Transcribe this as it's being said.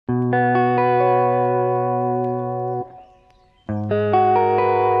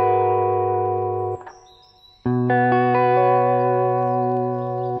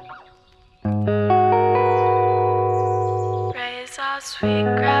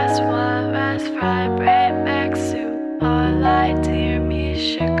Sweetgrass, walrus, fried bread, back soup. All light, dear me,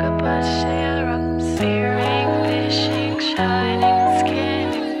 sugar bush syrup. Spearing, fishing, shining,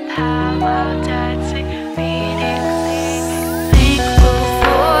 skinning, powwow, dancing, meeting, singing. Thankful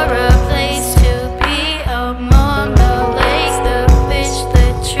for a place to be among the lakes, the fish, the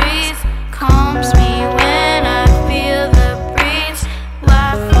trees. Calms me when I feel the breeze.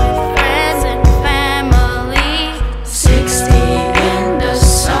 Laugh with friends and family. 60 in the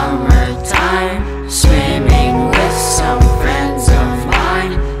summertime, swimming with some friends of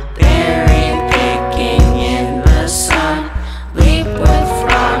mine. Berry picking in the sun, leap with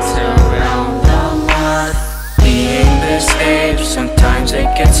frogs around the mud. Being this age, sometimes it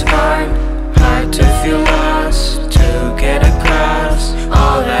gets hard to feel lost, to get across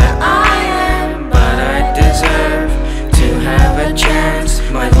all that I am, but I deserve to have a chance,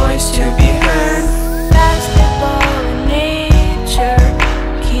 my voice to be heard. Basketball and nature,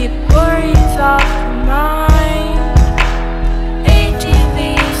 keep worries off the mind.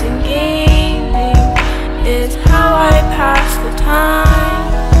 ATVs and gaming is how I pass the time.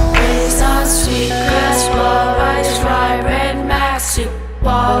 Raised on sweetgrass, walleyes, rye, red mac soup.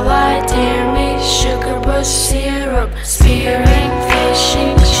 Walleye, deer meat, sugar bush syrup. Spearing,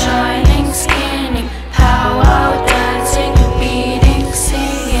 fishing, shining, skinning, powwow, dancing, beating,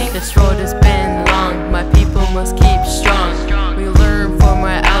 singing. This road has been long, my people must keep strong. We learn from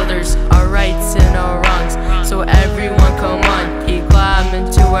our elders, our rights and our wrongs. So everyone come on, keep climbing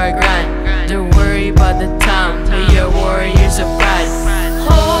to our grind. Don't worry about the time, we are warriors of pride.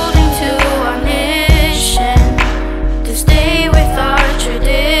 Holding to our mission to stay with our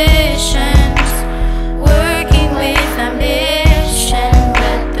traditions. Working with ambition,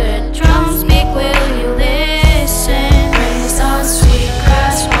 let the drums speak, will you listen? Raised on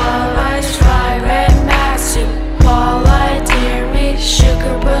sweetgrass, walleyes, rye, red mac soup. Walleye, deer meat,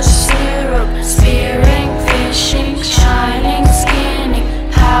 sugar bush syrup. Spearing, fishing, shining, skinning,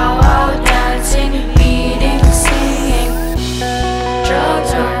 powwow, dancing, beating, singing.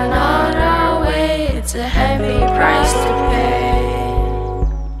 Drugs are not our way, it's a heavy price to pay.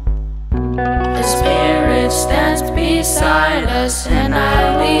 The spirit stands beside us, and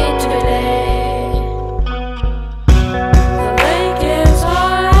I lead today. The lake is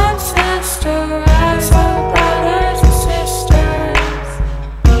our ancestor, as our brothers and sisters.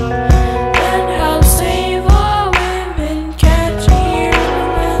 Then help save our women, can't you hear the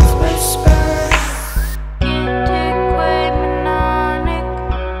man's whisper?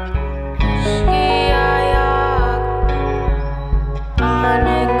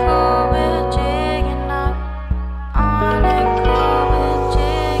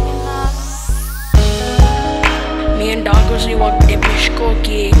 Milyen dolgozni épp is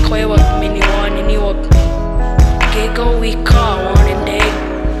koki, kolyvat mini van, niwak. Gego we call